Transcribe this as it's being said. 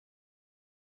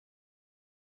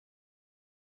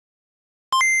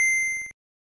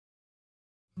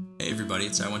Hey everybody,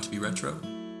 it's I Want to Be Retro.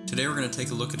 Today we're going to take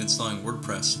a look at installing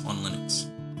WordPress on Linux.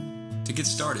 To get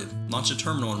started, launch a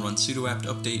terminal and run sudo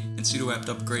apt-update and sudo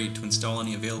apt-upgrade to install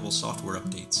any available software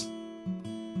updates.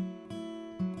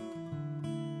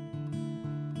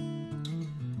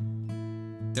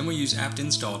 Then we'll use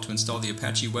apt-install to install the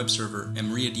Apache web server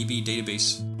and mariadb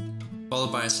database,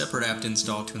 followed by a separate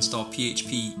apt-install to install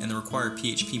PHP and the required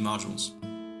PHP modules.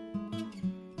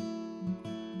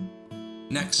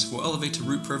 Next, we'll elevate to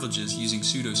root privileges using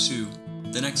sudo su,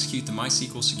 then execute the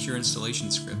MySQL secure installation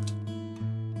script.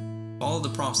 Follow the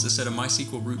prompts to set a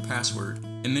MySQL root password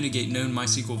and mitigate known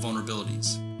MySQL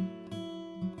vulnerabilities.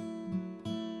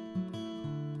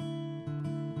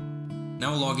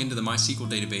 Now we'll log into the MySQL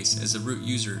database as a root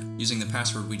user using the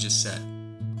password we just set.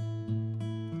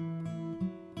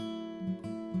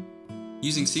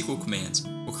 Using SQL commands,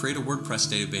 we'll create a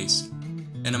WordPress database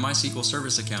and a MySQL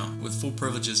service account with full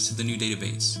privileges to the new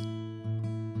database.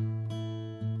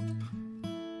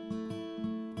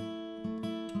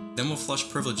 Then we'll flush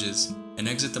privileges and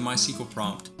exit the MySQL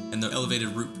prompt and the elevated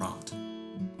root prompt.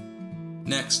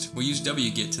 Next, we'll use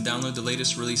wget to download the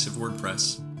latest release of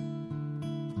WordPress.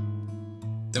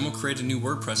 Then we'll create a new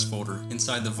WordPress folder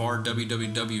inside the var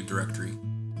www directory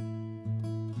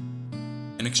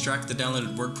and extract the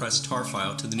downloaded WordPress tar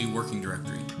file to the new working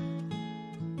directory.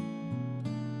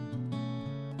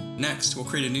 Next, we'll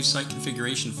create a new site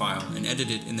configuration file and edit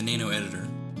it in the Nano editor.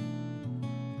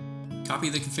 Copy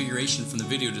the configuration from the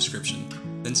video description,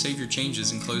 then save your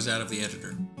changes and close out of the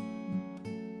editor.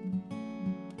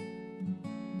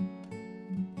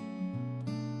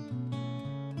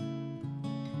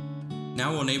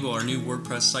 Now we'll enable our new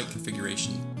WordPress site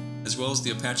configuration, as well as the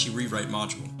Apache rewrite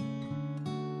module.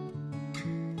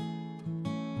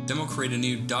 Then we'll create a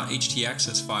new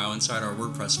 .htaccess file inside our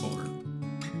WordPress folder.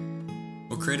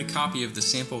 We'll create a copy of the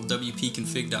sample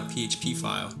wp-config.php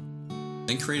file,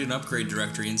 then create an upgrade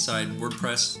directory inside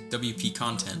WordPress WP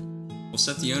content. We'll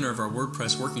set the owner of our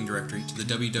WordPress working directory to the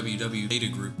www data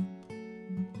group.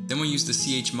 Then we'll use the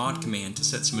chmod command to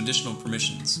set some additional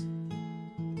permissions.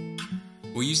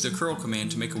 We'll use the curl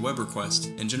command to make a web request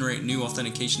and generate new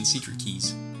authentication secret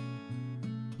keys.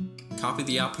 Copy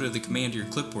the output of the command to your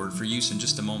clipboard for use in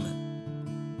just a moment.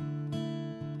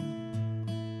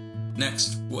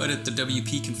 Next, we'll edit the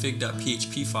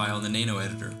wp-config.php file in the Nano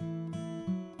editor.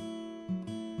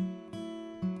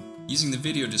 Using the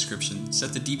video description,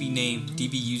 set the db name,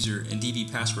 db user, and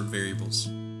db password variables.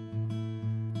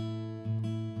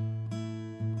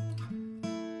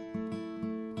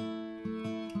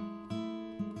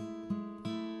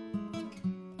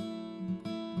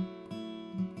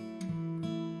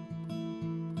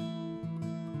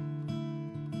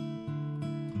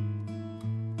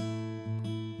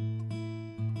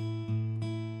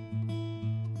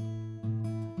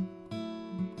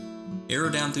 Arrow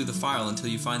down through the file until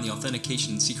you find the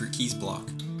authentication secret keys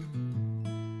block.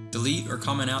 Delete or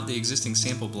comment out the existing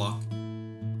sample block.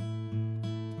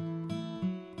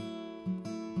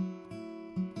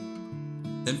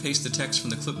 Then paste the text from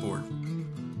the clipboard.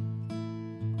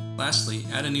 Lastly,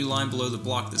 add a new line below the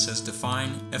block that says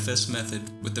define fs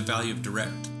method with the value of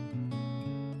direct.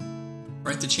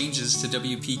 Write the changes to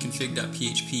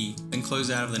wp-config.php, then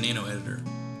close out of the Nano editor.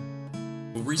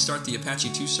 We'll restart the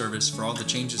Apache 2 service for all the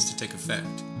changes to take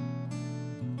effect.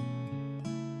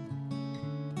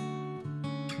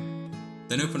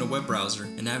 Then open a web browser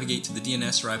and navigate to the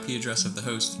DNS or IP address of the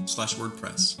host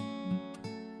 /WordPress.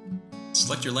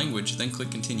 Select your language, then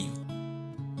click Continue.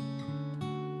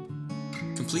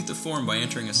 Complete the form by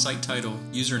entering a site title,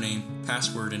 username,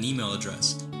 password, and email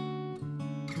address.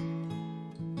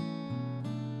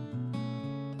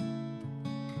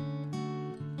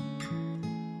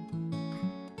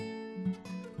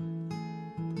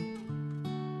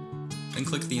 Then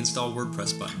click the Install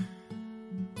WordPress button.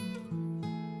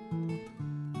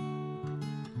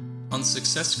 On the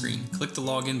success screen, click the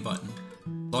Login button.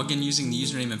 Log in using the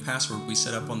username and password we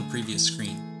set up on the previous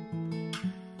screen.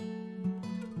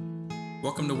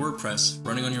 Welcome to WordPress,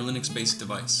 running on your Linux-based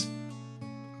device.